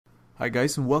Hi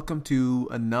guys, and welcome to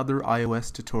another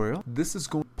iOS tutorial. This is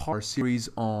going to be part of our series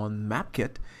on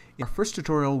MapKit. In our first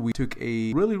tutorial, we took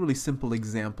a really simple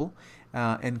example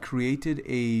and created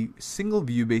a single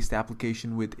view based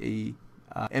application with a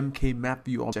MK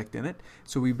MapView object in it.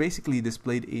 So we basically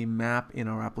displayed a map in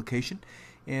our application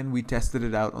and we tested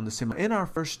it out on the sim. In our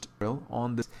first tutorial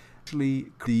on this, actually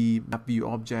the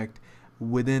MapView object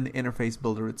within Interface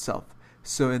Builder itself.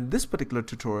 So in this particular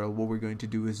tutorial, what we're going to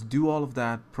do is do all of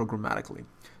that programmatically.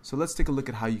 So let's take a look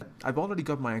at how I've already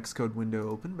got my Xcode window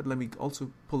open, but let me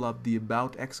also pull up the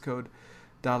About Xcode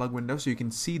dialog window so you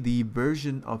can see the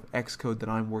version of Xcode that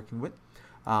I'm working with.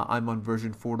 I'm on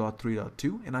version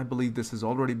 4.3.2, and I believe this has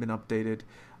already been updated.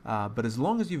 But as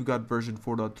long as you've got version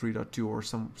 4.3.2 or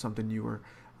something newer,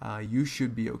 you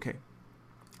should be okay.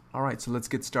 Alright, so let's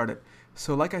get started.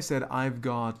 So like I said, I've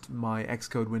got my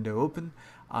Xcode window open.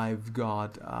 I've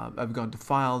gone to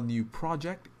File, New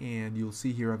Project, and you'll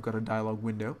see here I've got a dialog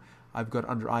window. I've got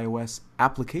under iOS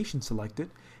Application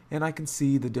selected, and I can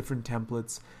see the different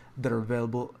templates that are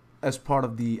available as part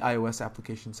of the iOS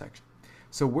Application section.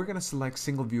 So we're going to select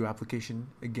Single View Application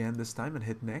again this time and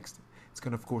hit Next. It's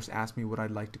going to of course ask me what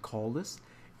I'd like to call this,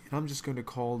 and I'm just going to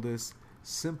call this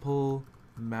Simple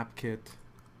MapKit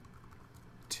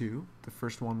 2. The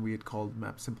first one we had called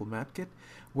Simple MapKit.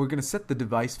 We're going to set the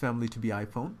device family to be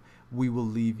iPhone. We will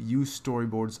leave Use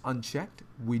Storyboards unchecked.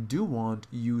 We do want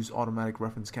Use Automatic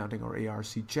Reference Counting or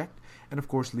ARC checked, and of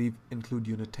course leave Include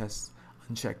Unit Tests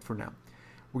unchecked for now.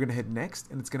 We're going to hit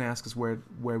Next, and it's going to ask us where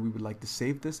we would like to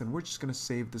save this, and we're just going to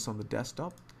save this on the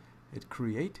desktop. Hit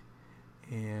Create,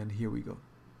 and here we go.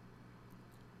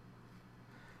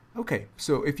 Okay,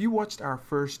 so if you watched our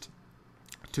first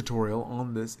tutorial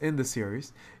on this in the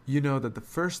series, you know that the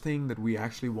first thing that we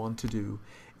actually want to do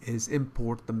is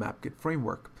import the MapKit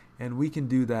framework, and we can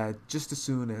do that just as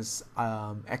soon as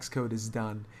Xcode is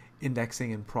done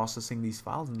indexing and processing these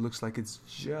files, and it looks like it's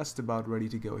just about ready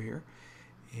to go here,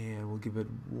 and we'll give it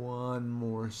one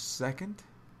more second,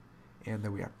 and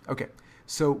there we are. Okay,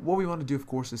 so what we want to do of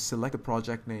course is select the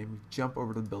project name, jump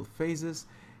over to the build phases,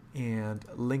 and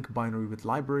link binary with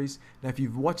libraries. Now if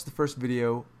you've watched the first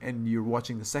video and you're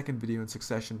watching the second video in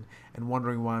succession and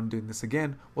wondering why I'm doing this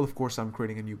again, well of course I'm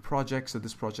creating a new project, so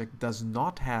this project does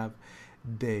not have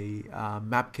the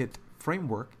MapKit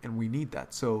framework and we need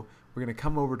that. So we're going to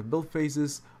come over to build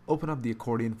phases, open up the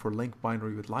accordion for link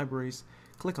binary with libraries,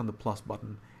 click on the plus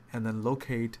button, and then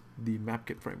locate the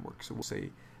MapKit framework. So we'll say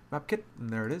MapKit, and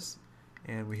there it is,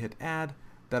 and we hit add.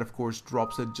 That of course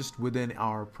drops it just within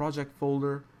our project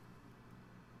folder,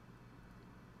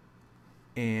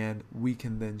 and we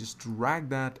can then just drag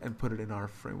that and put it in our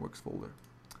frameworks folder.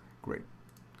 Great.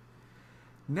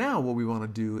 Now what we want to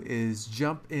do is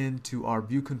jump into our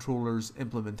view controllers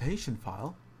implementation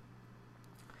file,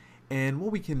 and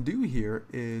what we can do here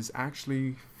is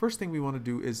actually, first thing we want to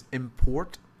do is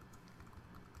import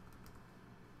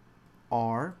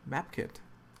our MapKit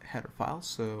header file.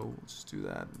 So we'll just do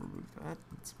that and remove that.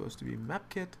 It's supposed to be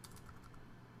MapKit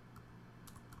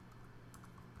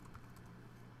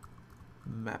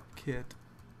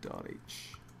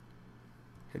mapkit.h.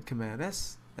 Hit Command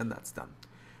S, and that's done.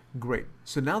 Great.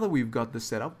 So now that we've got this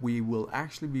set up, we will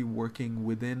actually be working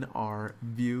within our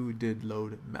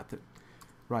viewDidLoad method.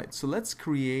 Right. So let's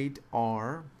create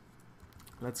our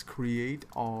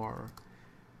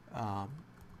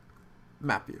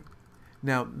MapView.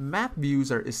 Now MapViews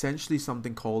are essentially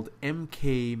something called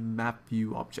MK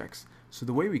MapView objects. So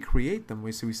the way we create them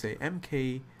is we say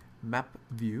MK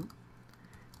MapView,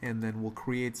 and then we'll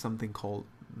create something called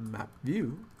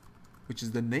MapView, which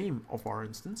is the name of our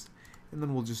instance, and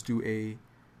then we'll just do a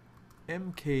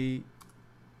MK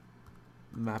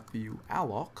MapView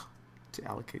alloc to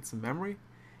allocate some memory,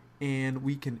 and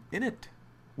we can init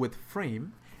with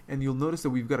frame, and you'll notice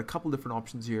that we've got a couple different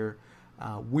options here.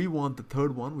 We want the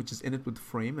third one, which is init with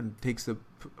frame, and takes the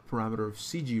parameter of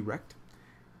cgrect,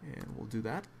 and we'll do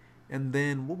that. And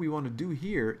then what we want to do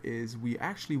here is we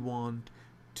actually want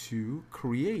to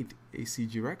create a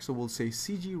cgrect, so we'll say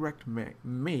cgrect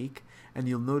make, and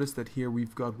you'll notice that here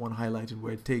we've got one highlighted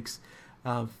where it takes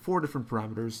 4 different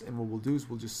parameters, and what we'll do is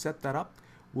we'll just set that up.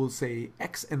 We'll say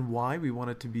x and y, we want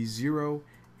it to be 0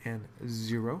 and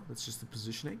 0, that's just the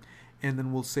positioning, and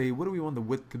then we'll say what do we want the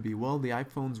width to be. Well, the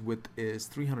iPhone's width is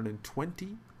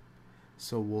 320,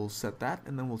 so we'll set that,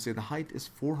 and then we'll say the height is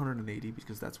 480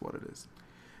 because that's what it is.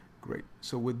 Great.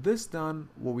 So with this done,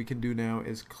 what we can do now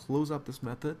is close up this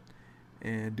method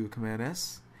and do a Command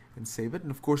S and save it. And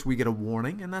of course we get a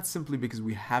warning, and that's simply because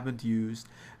we haven't used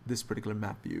this particular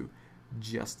map view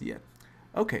just yet.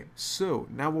 Okay, so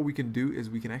now what we can do is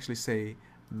we can actually say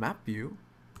map view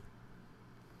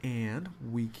and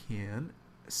we can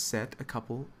set a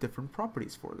couple different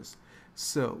properties for this.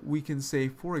 So we can say,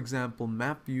 for example,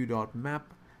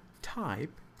 MapView.mapType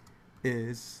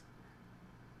is,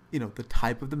 the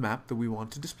type of the map that we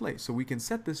want to display. So we can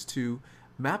set this to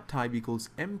map type equals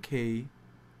MK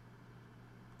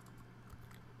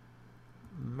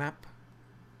map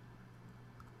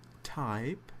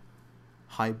type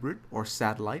hybrid or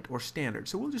satellite or standard.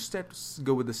 So we'll just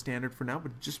go with the standard for now,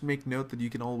 but just make note that you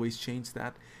can always change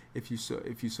that if you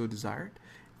so desire.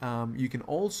 You can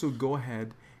also go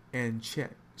ahead and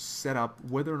set up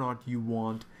whether or not you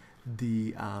want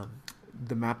the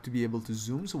map to be able to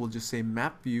zoom. So we'll just say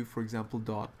MapView, for example,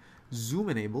 dot zoom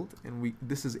enabled, and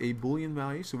this is a Boolean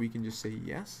value, so we can just say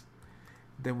yes.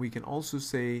 Then we can also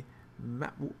say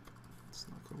that's not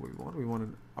what we want. We want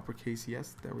an uppercase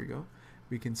yes. There we go.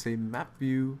 We can say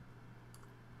MapView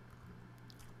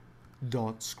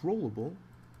dot scrollable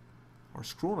or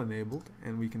scroll enabled,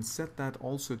 and we can set that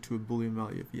also to a Boolean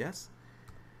value of yes.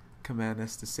 Command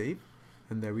S to save,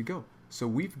 and there we go. So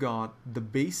we've got the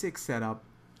basic setup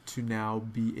to now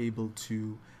be able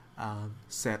to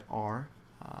set our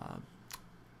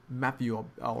MapView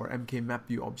or MK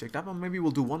MapView object up. And maybe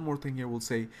we'll do one more thing here. We'll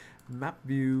say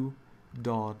MapView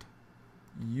dot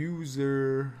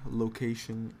user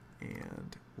location,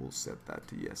 and we'll set that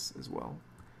to yes as well.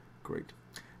 Great.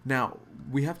 Now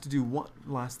we have to do one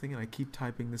last thing, and I keep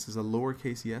typing this as a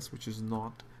lowercase yes, which is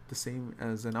not the same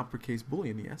as an uppercase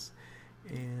Boolean yes,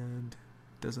 and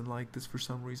doesn't like this for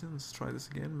some reason. Let's try this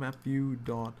again. MapView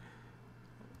dot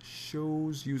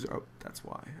shows user, oh, that's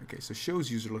why. Okay, so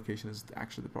shows user location is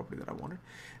actually the property that I wanted.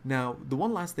 Now the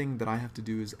one last thing that I have to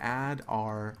do is add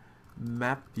our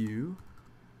MapView,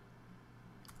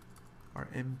 our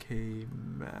MK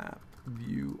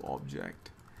MapView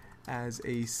object as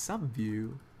a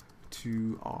subview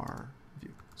to our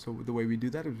view. So the way we do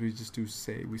that is we just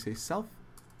say self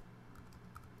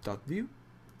dot view,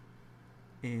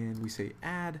 and we say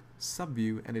add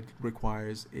subview, and it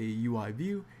requires a UI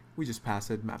view. We just pass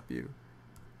it MapView,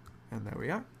 and there we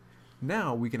are.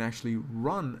 Now we can actually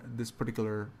run this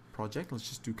particular project. Let's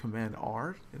just do Command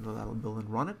R, and that'll build and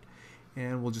run it,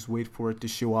 and we'll just wait for it to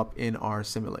show up in our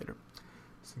simulator.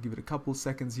 So give it a couple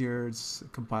seconds here. It's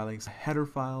compiling some header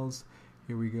files.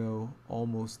 Here we go,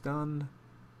 almost done.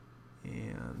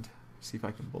 And see if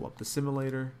I can pull up the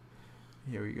simulator.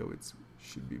 Here we go. It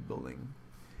should be building,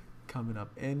 coming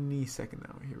up any second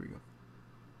now. Here we go.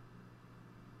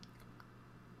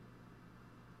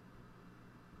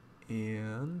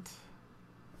 And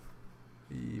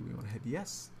we want to hit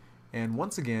yes. And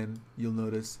once again, you'll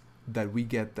notice that we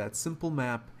get that simple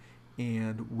map,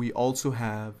 and we also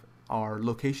have our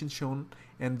location shown.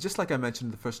 And just like I mentioned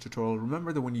in the first tutorial,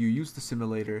 remember that when you use the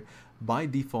simulator, by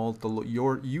default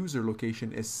your user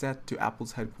location is set to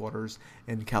Apple's headquarters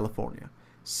in California.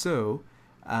 So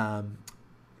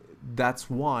that's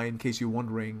why, in case you're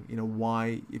wondering,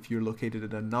 why, if you're located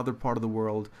in another part of the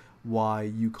world, why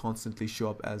you constantly show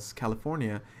up as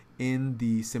California in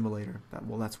the simulator.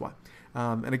 That's why.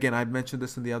 And again, I'd mentioned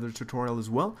this in the other tutorial as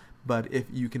well, but if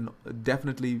you can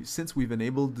definitely, since we've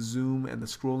enabled the zoom and the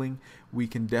scrolling, we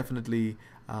can definitely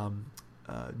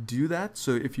do that.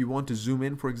 So if you want to zoom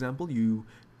in, for example, you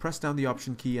press down the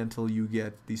Option key until you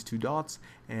get these two dots,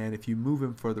 and if you move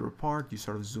them further apart, you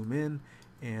sort of zoom in,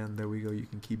 and there we go. You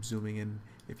can keep zooming in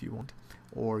if you want,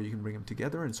 or you can bring them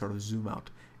together and sort of zoom out.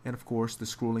 And of course, the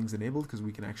scrolling is enabled because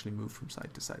we can actually move from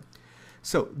side to side.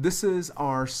 So this is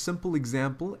our simple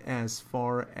example as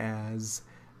far as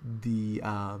the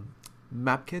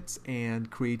MapKits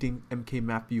and creating MK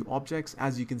MapView objects.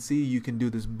 As you can see, you can do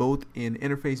this both in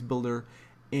Interface Builder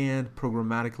and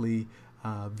programmatically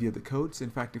via the codes.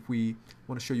 In fact, if we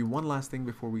want to show you one last thing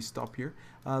before we stop here,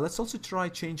 let's also try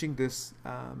changing this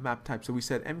map type. So we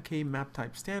said MK map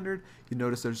type standard. You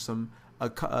notice there's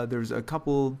there's a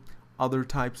couple other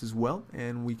types as well,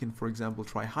 and we can, for example,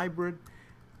 try hybrid.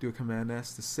 Do a Command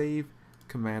S to save,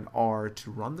 Command R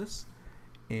to run this,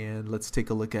 and let's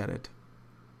take a look at it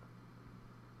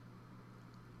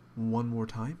one more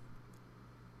time.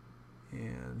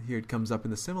 And here it comes up in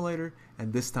the simulator,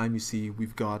 and this time you see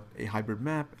we've got a hybrid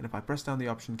map, and if I press down the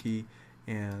Option key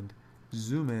and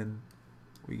zoom in,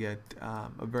 we get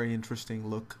a very interesting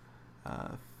look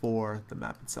for the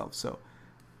map itself. So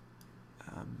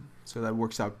that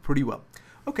works out pretty well.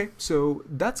 Okay, so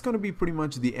that's going to be pretty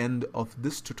much the end of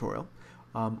this tutorial.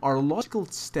 Our logical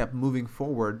step moving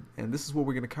forward, and this is what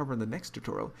we're going to cover in the next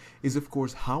tutorial, is of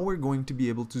course how we're going to be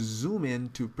able to zoom in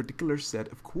to a particular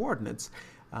set of coordinates.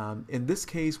 In this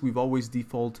case, we've always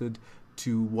defaulted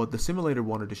to what the simulator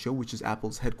wanted to show, which is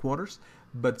Apple's headquarters.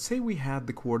 But say we had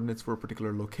the coordinates for a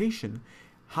particular location,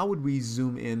 how would we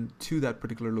zoom in to that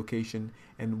particular location,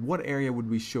 and what area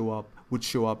would show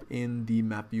up in the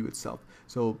map view itself.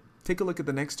 So take a look at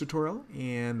the next tutorial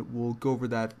and we'll go over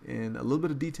that in a little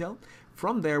bit of detail.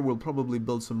 From there, we'll probably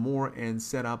build some more and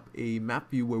set up a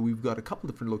map view where we've got a couple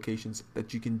different locations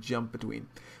that you can jump between.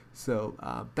 So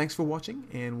thanks for watching,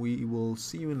 and we will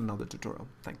see you in another tutorial.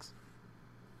 Thanks.